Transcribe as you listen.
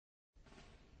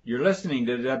You're listening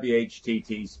to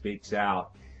WHTT Speaks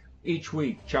Out. Each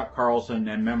week, Chuck Carlson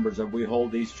and members of We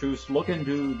Hold These Truths look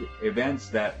into events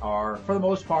that are, for the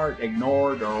most part,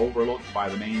 ignored or overlooked by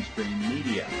the mainstream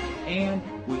media. And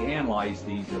we analyze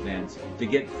these events. To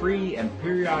get free and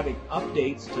periodic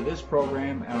updates to this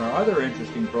program and our other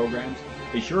interesting programs,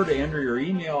 be sure to enter your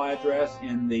email address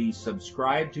in the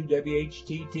Subscribe to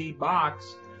WHTT box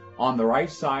on the right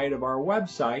side of our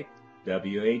website,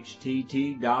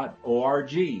 WHTT.org.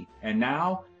 And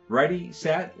now, ready,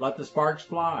 set, let the sparks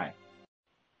fly.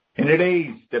 In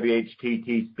today's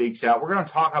WHTT Speaks Out, we're going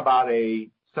to talk about a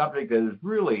subject that is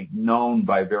really known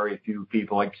by very few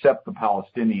people except the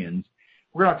Palestinians.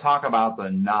 We're going to talk about the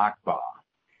Nakba.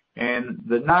 And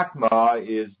the Nakba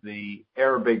is the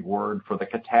Arabic word for the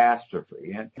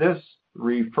catastrophe. And this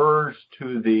refers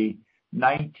to the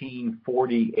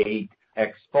 1948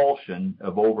 expulsion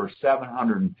of over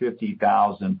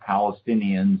 750,000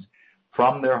 Palestinians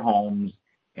from their homes,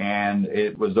 and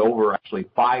it was over actually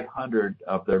 500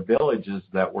 of their villages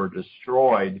that were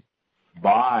destroyed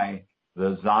by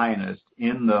the Zionists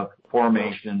in the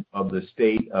formation of the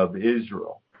State of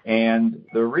Israel. And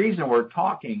the reason we're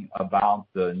talking about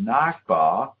the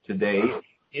Nakba today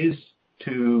is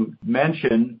to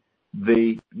mention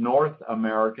the North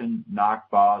American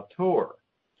Nakba Tour.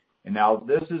 And now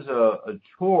this is a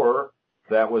tour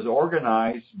that was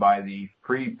organized by the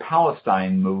Free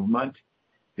Palestine Movement,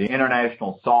 the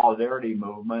International Solidarity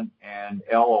Movement, and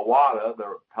El Awada,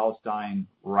 the Palestine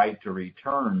Right to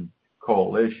Return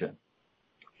Coalition.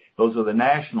 Those are the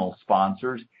national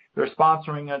sponsors. They're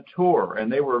sponsoring a tour,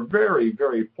 and they were very,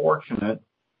 very fortunate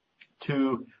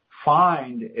to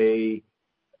find a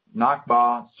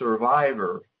Nakba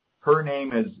survivor. Her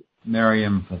name is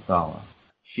Miriam Fathallah.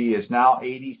 She is now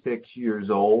 86 years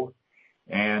old,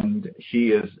 and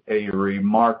she is a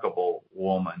remarkable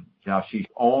woman. Now, she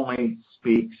only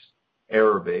speaks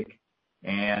Arabic,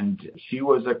 and she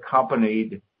was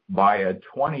accompanied by a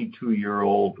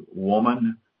 22-year-old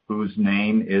woman whose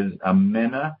name is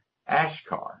Amina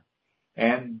Ashkar.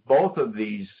 And both of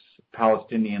these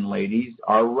Palestinian ladies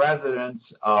are residents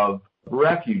of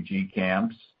refugee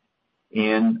camps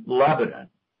in Lebanon.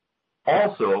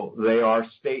 Also, they are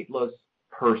stateless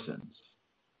persons.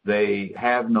 They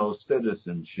have no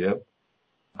citizenship.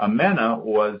 Amina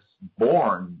was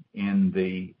born in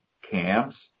the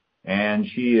camps, and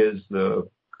she is the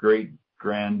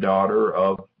great-granddaughter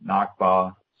of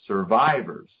Nakba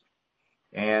survivors.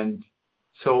 And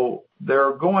so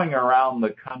they're going around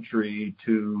the country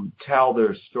to tell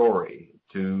their story,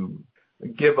 to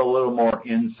give a little more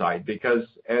insight, because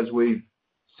as we've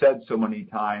said so many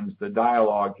times, the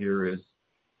dialogue here is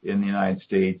in the United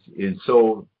States is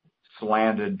so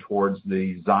slanted towards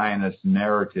the Zionist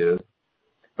narrative.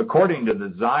 According to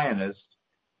the Zionists,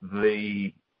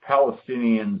 the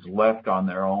Palestinians left on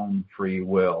their own free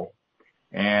will.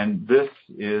 And this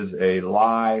is a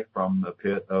lie from the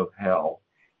pit of hell.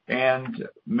 And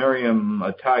Miriam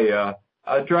Ataya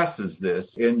addresses this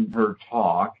in her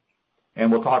talk,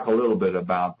 and we'll talk a little bit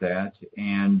about that.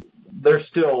 And there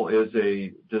still is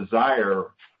a desire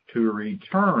to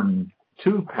return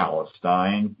to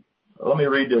Palestine. Let me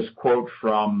read this quote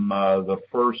from the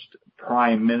first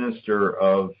Prime Minister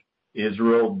of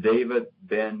Israel, David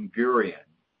Ben-Gurion.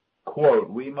 Quote,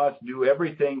 "We must do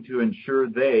everything to ensure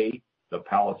they, the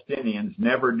Palestinians,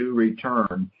 never do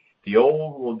return. The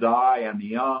old will die and the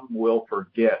young will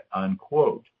forget,"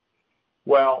 unquote.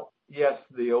 Well, yes,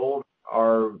 the old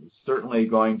are certainly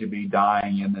going to be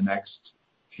dying in the next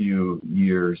few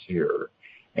years here.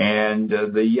 And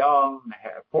the young,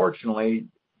 fortunately,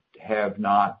 have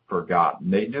not forgotten.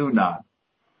 They do not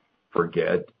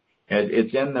forget.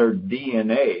 It's in their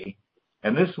DNA.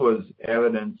 And this was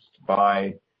evidenced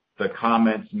by the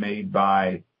comments made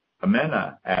by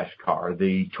Amina Ashkar,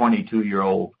 the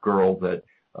 22-year-old girl that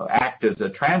acted as a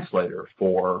translator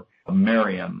for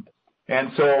Miriam.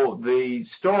 And so the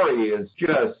story is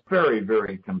just very,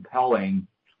 very compelling,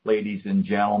 ladies and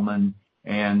gentlemen.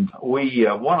 And we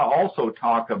want to also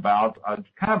talk about a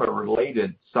kind of a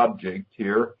related subject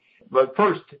here. But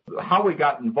first, how we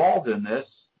got involved in this.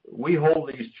 We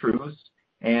Hold These Truths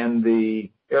and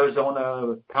the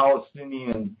Arizona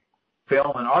Palestinian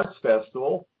Film and Arts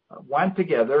Festival went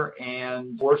together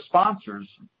and were sponsors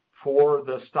for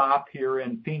the stop here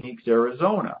in Phoenix,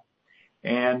 Arizona.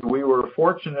 And we were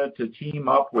fortunate to team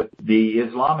up with the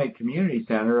Islamic Community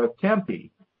Center of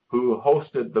Tempe, who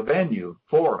hosted the venue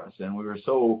for us. And we were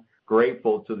so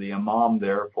grateful to the imam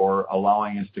there for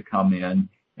allowing us to come in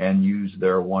and use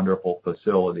their wonderful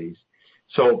facilities.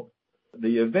 So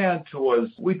the event was,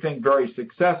 we think, very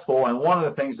successful. And one of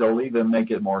the things that'll even make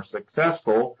it more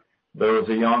successful there was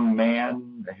a young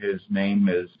man, his name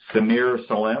is Samir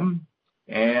Salim,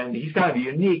 and he's kind of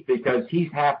unique because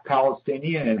he's half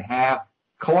Palestinian and half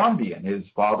Colombian. His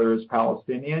father is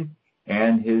Palestinian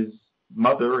and his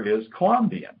mother is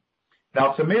Colombian.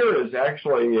 Now, Samir is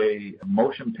actually a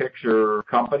motion picture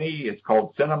company. It's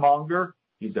called Cinemonger.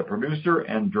 He's a producer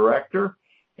and director,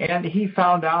 and he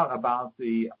found out about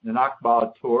the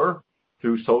Nakba tour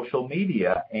through social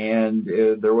media, and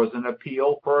there was an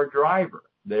appeal for a driver.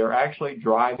 They're actually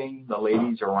driving the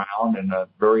ladies around in a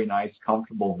very nice,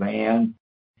 comfortable van.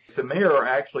 Samir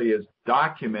actually is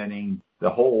documenting the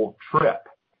whole trip,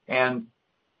 and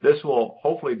this will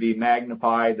hopefully be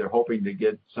magnified. They're hoping to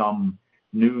get some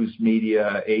news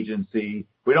media agency.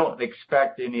 We don't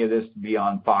expect any of this to be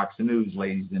on Fox News,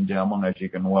 ladies and gentlemen, as you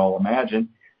can well imagine.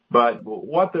 But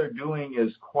what they're doing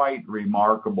is quite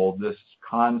remarkable, this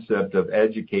concept of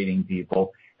educating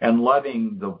people and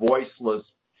letting the voiceless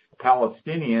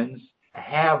Palestinians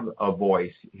have a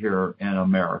voice here in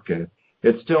America.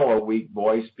 It's still a weak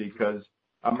voice because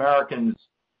Americans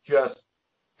just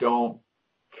don't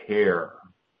care.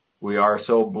 We are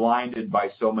so blinded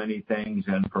by so many things,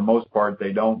 and for most part,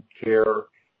 they don't care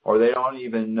or they don't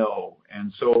even know.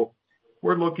 And so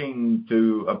we're looking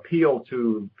to appeal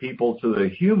to people to the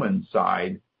human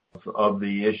side of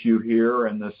the issue here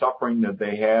and the suffering that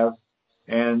they have.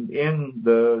 And in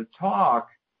the talk,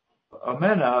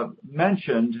 Amina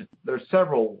mentioned there's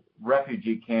several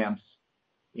refugee camps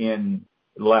in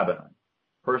Lebanon.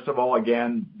 First of all,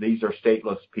 again, these are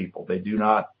stateless people. They do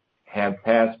not have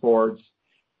passports.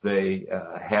 They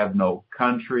have no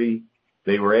country.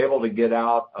 They were able to get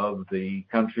out of the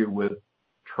country with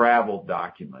travel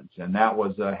documents, and that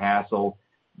was a hassle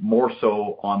more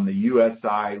so on the U.S.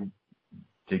 side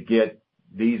to get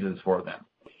visas for them.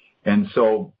 And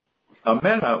so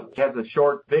Amina has a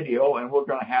short video, and we're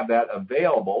going to have that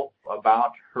available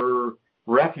about her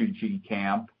refugee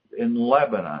camp in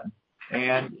Lebanon.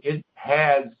 And it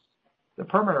has, the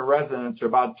permanent residents are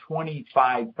about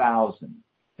 25,000.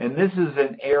 And this is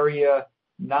an area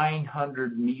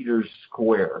 900 meters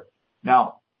square.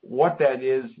 Now, what that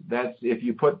is, that's if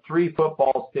you put 3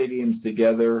 football stadiums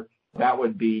together, that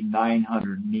would be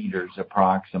 900 meters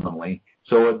approximately.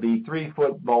 So it would be 3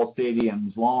 football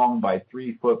stadiums long by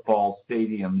 3 football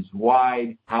stadiums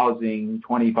wide, housing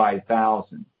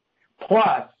 25,000.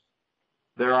 Plus,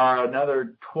 there are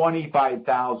another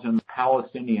 25,000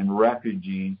 Palestinian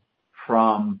refugees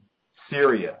from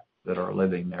Syria that are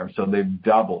living there. So they've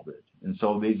doubled it. And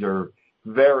so these are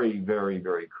very, very,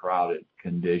 very crowded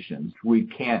conditions. We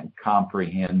can't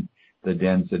comprehend the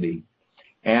density.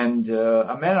 And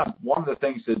Amina, one of the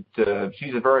things that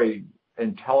she's a very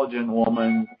intelligent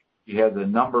woman. She has a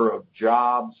number of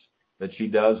jobs that she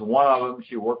does. One of them,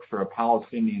 she works for a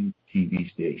Palestinian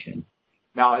TV station.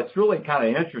 Now, it's really kind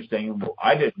of interesting.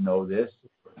 I didn't know this.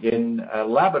 In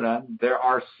Lebanon, there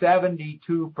are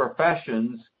 72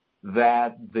 professions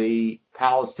that the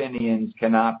Palestinians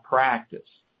cannot practice.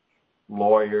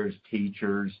 Lawyers,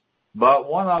 teachers. But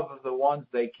one of the ones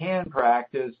they can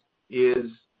practice is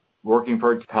working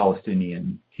for a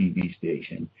Palestinian TV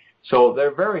station. So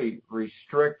they're very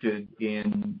restricted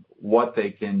in what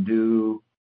they can do.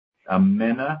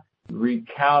 Amina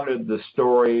recounted the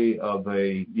story of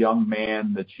a young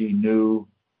man that she knew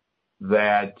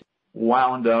that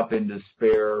wound up in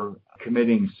despair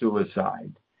committing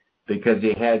suicide because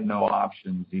he had no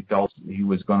options. He felt he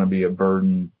was going to be a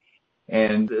burden.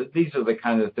 And these are the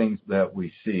kind of things that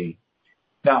we see.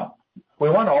 Now, we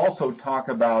want to also talk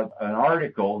about an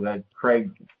article that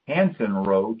Craig Hansen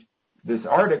wrote. This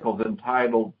article is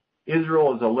entitled,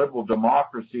 Israel is a Liberal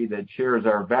Democracy That Shares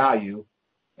Our Value.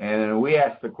 And we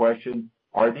asked the question,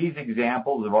 are these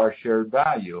examples of our shared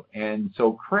value? And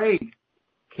so Craig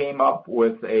came up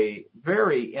with a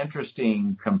very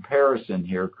interesting comparison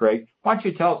here. Craig, why don't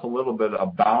you tell us a little bit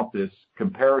about this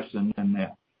comparison and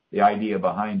the idea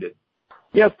behind it?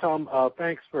 Yes, Tom,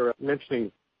 thanks for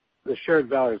mentioning the shared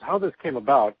values. How this came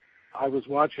about, I was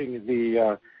watching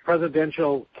the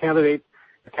presidential candidate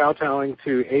kowtowing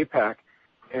to AIPAC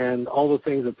and all the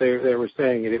things that they were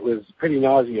saying, and it was pretty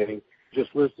nauseating just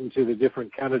listening to the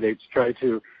different candidates try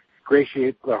to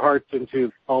gratiate their hearts into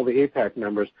all the AIPAC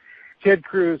members. Ted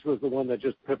Cruz was the one that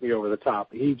just put me over the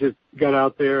top. He just got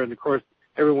out there, and of course,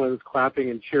 everyone was clapping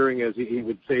and cheering as he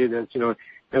would say this, you know.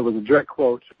 It was a direct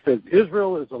quote. It says,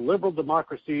 Israel is a liberal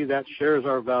democracy that shares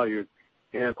our values.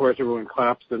 And, of course, everyone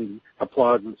claps and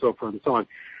applauds and so forth and so on.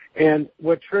 And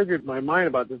what triggered my mind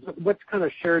about this, what kind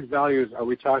of shared values are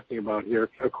we talking about here?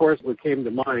 Of course, what came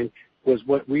to mind was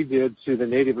what we did to the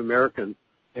Native Americans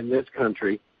in this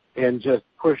country and just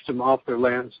pushed them off their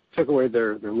lands, took away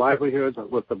their livelihoods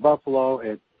with the buffalo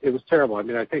and It was terrible. I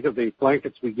mean, I think of the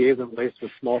blankets we gave them laced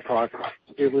with smallpox.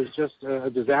 It was just a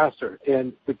disaster.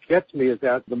 And what gets me is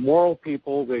that the moral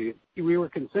people, we were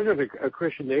considered a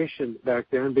Christian nation back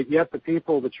then, but yet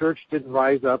the church didn't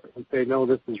rise up and say, no,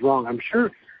 this is wrong. I'm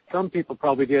sure some people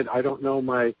probably did. I don't know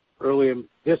my early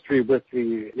history with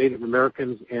the Native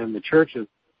Americans and the churches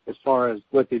as far as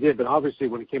what they did. But obviously,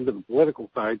 when it came to the political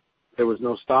side, there was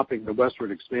no stopping the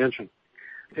westward expansion.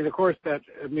 And, of course, that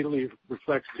immediately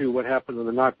reflects to what happened in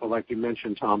the Nakba, like you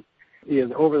mentioned, Tom,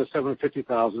 over the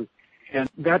 750,000. And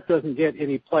that doesn't get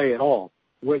any play at all.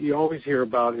 What you always hear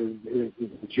about is the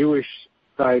Jewish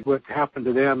side, what happened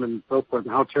to them and so forth,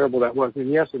 and how terrible that was.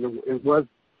 And, yes, it was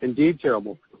indeed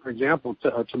terrible. For example,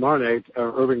 tomorrow night,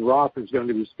 Irving Roth is going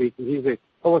to be speaking. He's a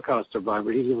Holocaust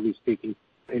survivor. He's going to be speaking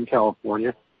in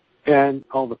California. And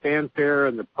all the fanfare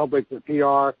and the public, the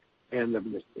PR, and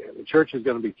the church is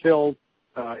going to be filled.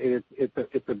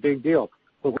 It's a big deal.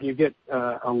 But when you get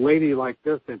a lady like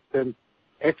this that's been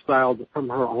exiled from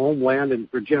her homeland and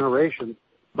for generations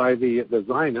by the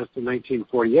Zionists in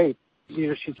 1948,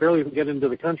 she's barely even getting into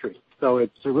the country. So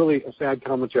it's really a sad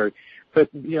commentary. But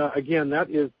again,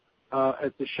 that is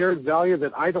it's a shared value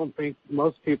that I don't think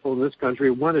most people in this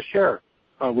country want to share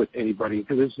with anybody,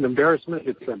 because it's an embarrassment.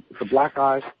 It's a black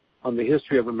eye on the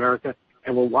history of America,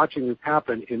 and we're watching this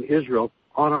happen in Israel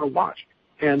on our watch.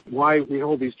 And why we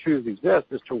hold these truths exist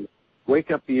is to wake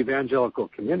up the evangelical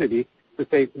community to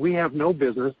say we have no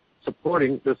business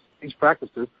supporting these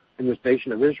practices in this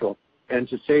nation of Israel, and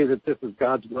to say that this is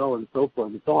God's will and so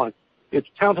forth and so on. It's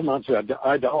tantamount to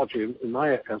idolatry in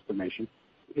my estimation.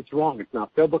 It's wrong. It's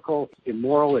not biblical. It's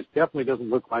immoral. It definitely doesn't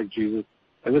look like Jesus.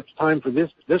 And it's time for this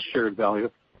shared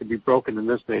value to be broken in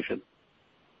this nation.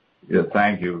 Yeah,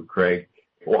 thank you, Craig.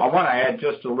 Well, I want to add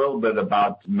just a little bit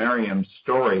about Miriam's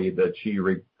story that she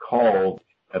recalled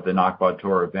at the Nakba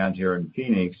Torah event here in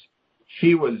Phoenix.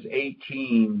 She was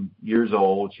 18 years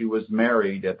old. She was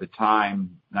married at the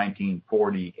time,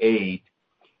 1948,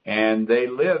 and they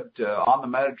lived on the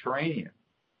Mediterranean.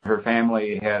 Her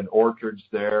family had orchards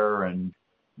there, and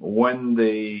when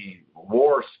the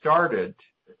war started,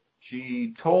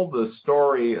 she told the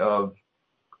story of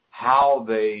how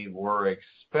they were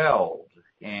expelled,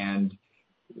 and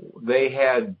they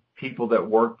had people that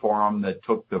worked for them that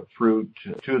took the fruit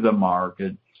to the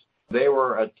market. They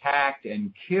were attacked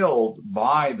and killed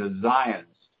by the Zionists.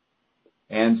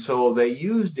 And so they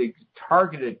used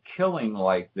targeted killing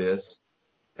like this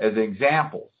as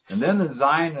examples. And then the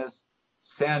Zionists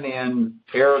sent in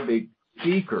Arabic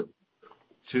speakers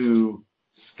to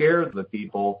scare the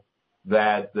people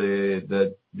that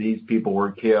these people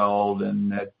were killed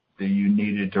and that you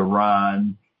needed to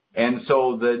run. And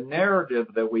so the narrative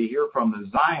that we hear from the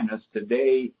Zionists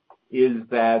today is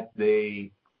that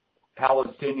the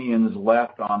Palestinians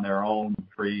left on their own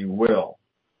free will.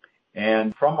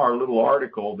 And from our little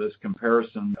article, this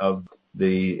comparison of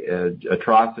the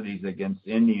atrocities against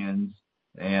Indians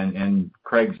and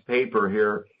Craig's paper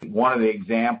here, one of the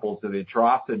examples of the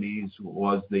atrocities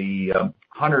was the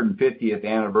 150th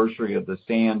anniversary of the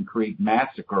Sand Creek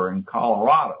Massacre in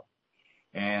Colorado.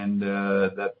 And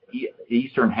the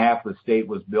eastern half of the state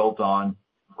was built on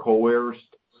coerced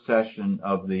cession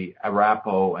of the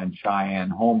Arapaho and Cheyenne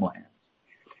homelands.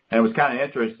 And it was kind of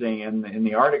interesting in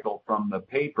the article from the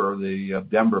paper, the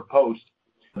Denver Post,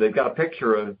 they've got a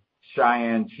picture of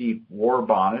Cheyenne Chief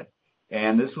Warbonnet,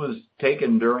 and this was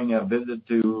taken during a visit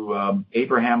to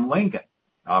Abraham Lincoln,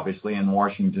 obviously in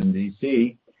Washington,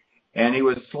 D.C., and he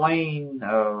was slain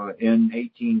in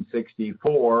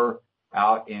 1864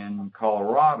 out in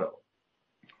Colorado.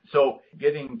 So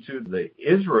getting to the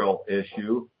Israel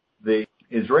issue, the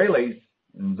Israelis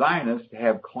and Zionists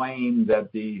have claimed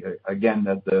that the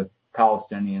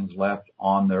Palestinians left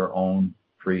on their own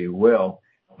free will.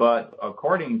 But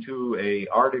according to an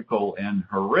article in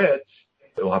Haaretz,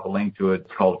 we'll have a link to it,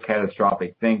 it's called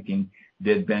Catastrophic Thinking,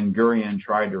 Did Ben-Gurion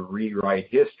Try to Rewrite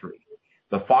History?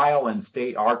 The file in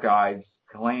state archives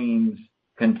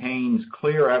contains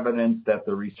clear evidence that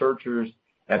the researchers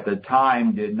at the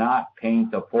time did not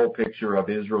paint the full picture of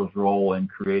Israel's role in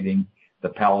creating the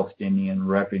Palestinian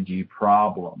refugee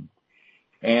problem.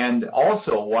 And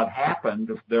also what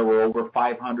happened, there were over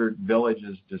 500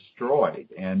 villages destroyed,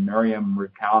 and Miriam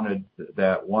recounted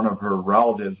that one of her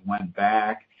relatives went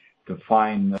back to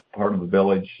find part of the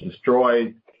village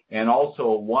destroyed, and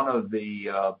also one of the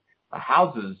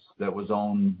houses that was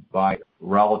owned by a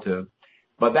relative.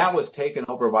 But that was taken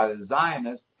over by the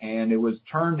Zionists, and it was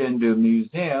turned into a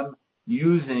museum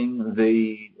using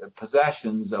the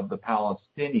possessions of the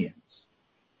Palestinians.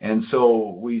 And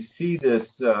so we see this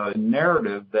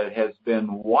narrative that has been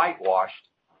whitewashed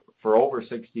for over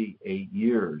 68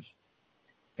 years.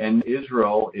 And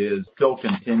Israel is still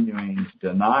continuing to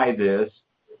deny this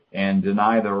and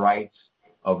deny the rights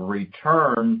of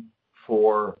return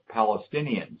for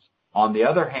Palestinians. On the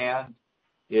other hand,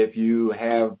 if you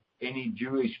have any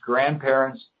Jewish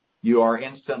grandparents, you are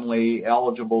instantly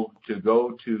eligible to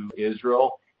go to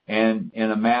Israel, and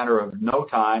in a matter of no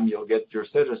time, you'll get your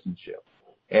citizenship.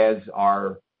 As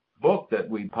our book that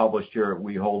we published here at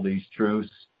We Hold These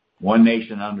Truths, One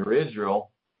Nation Under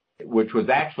Israel, which was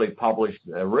actually published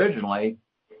originally,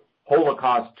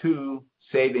 Holocaust II,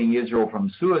 Saving Israel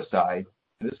from Suicide.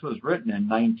 This was written in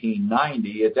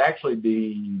 1990. It's actually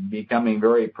becoming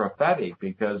very prophetic,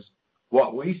 because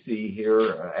what we see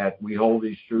here at We Hold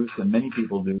These Truths, and many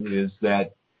people do, is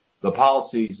that the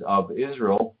policies of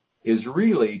Israel is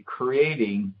really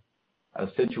creating a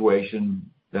situation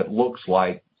that looks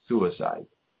like suicide.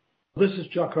 This is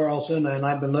Chuck Carlson, and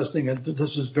I've been listening, and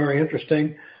this is very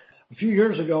interesting. A few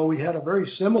years ago, we had a very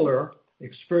similar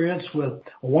experience with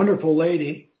a wonderful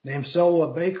lady named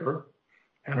Selwa Baker,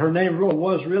 and her name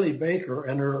was really Baker,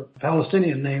 and her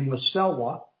Palestinian name was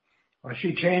Selwa.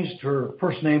 She changed her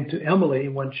first name to Emily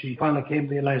when she finally came to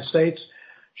the United States.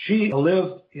 She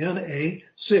lived in a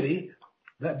city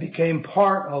that became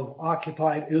part of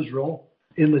occupied Israel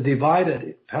in the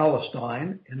divided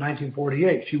Palestine in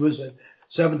 1948. She was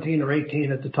 17 or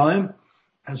 18 at the time,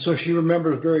 and so she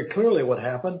remembers very clearly what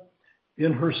happened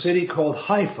in her city called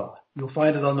Haifa. You'll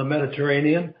find it on the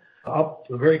Mediterranean, up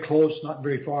very close, not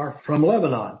very far from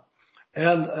Lebanon.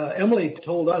 And Emily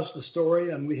told us the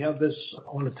story, and we have this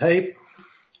on a tape,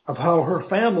 of how her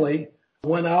family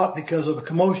went out because of a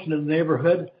commotion in the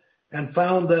neighborhood and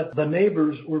found that the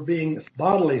neighbors were being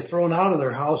bodily thrown out of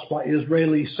their house by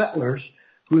Israeli settlers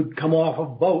who had come off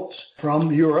of boats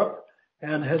from Europe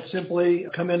and had simply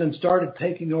come in and started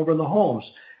taking over the homes.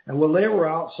 And when they were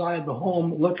outside the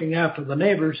home looking after the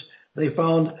neighbors, they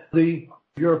found the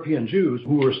European Jews,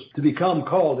 who were to become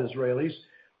called Israelis,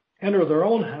 enter their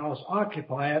own house,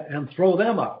 occupy it, and throw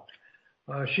them out.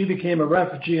 She became a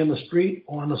refugee in the street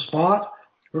on the spot.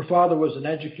 Her father was an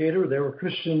educator. They were a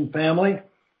Christian family.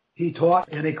 He taught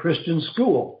in a Christian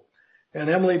school. And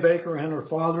Emily Baker and her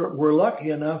father were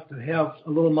lucky enough to have a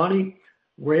little money,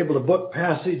 were able to book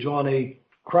passage on a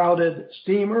crowded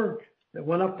steamer that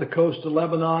went up the coast of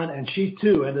Lebanon, and she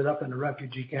too ended up in a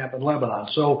refugee camp in Lebanon.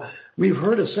 So we've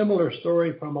heard a similar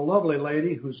story from a lovely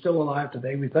lady who's still alive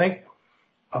today, we think,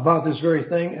 about this very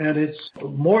thing, and it's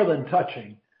more than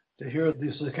touching to hear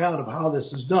this account of how this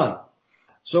is done.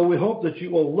 So we hope that you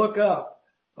will look up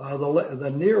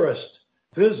the nearest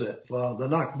visit, the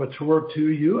Nakba tour to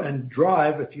you, and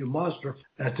drive, if you must,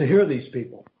 to hear these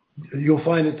people. You'll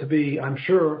find it to be, I'm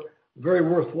sure, very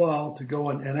worthwhile to go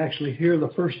and actually hear the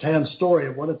first-hand story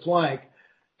of what it's like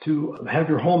to have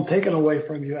your home taken away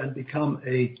from you and become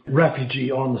a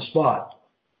refugee on the spot.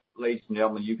 Ladies and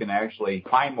gentlemen, you can actually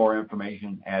find more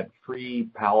information at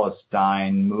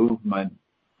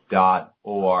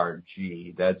freepalestinemovement.org.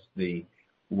 That's the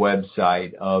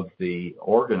website of the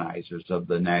organizers of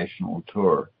the national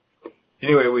tour.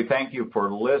 Anyway, we thank you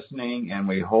for listening, and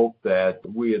we hope that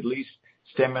we at least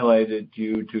stimulated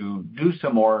you to do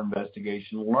some more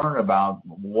investigation, learn about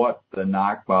what the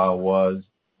Nakba was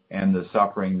and the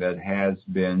suffering that has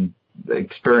been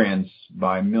experienced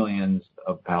by millions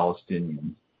of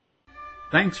Palestinians.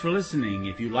 Thanks for listening.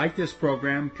 If you like this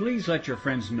program, please let your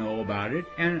friends know about it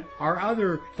and our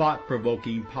other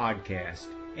thought-provoking podcasts.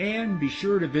 And be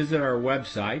sure to visit our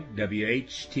website,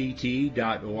 whtt.org,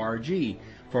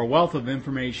 for a wealth of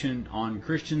information on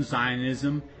Christian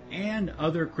Zionism and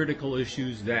other critical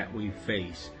issues that we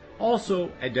face. Also,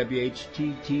 at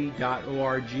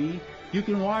whtt.org, you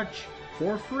can watch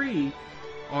for free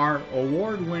our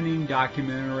award-winning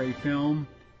documentary film,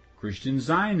 Christian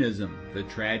Zionism, The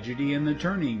Tragedy and the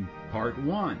Turning, Part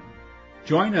 1.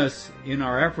 Join us in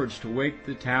our efforts to wake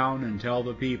the town and tell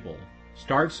the people.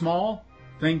 Start small,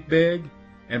 think big,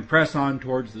 and press on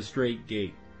towards the straight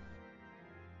gate.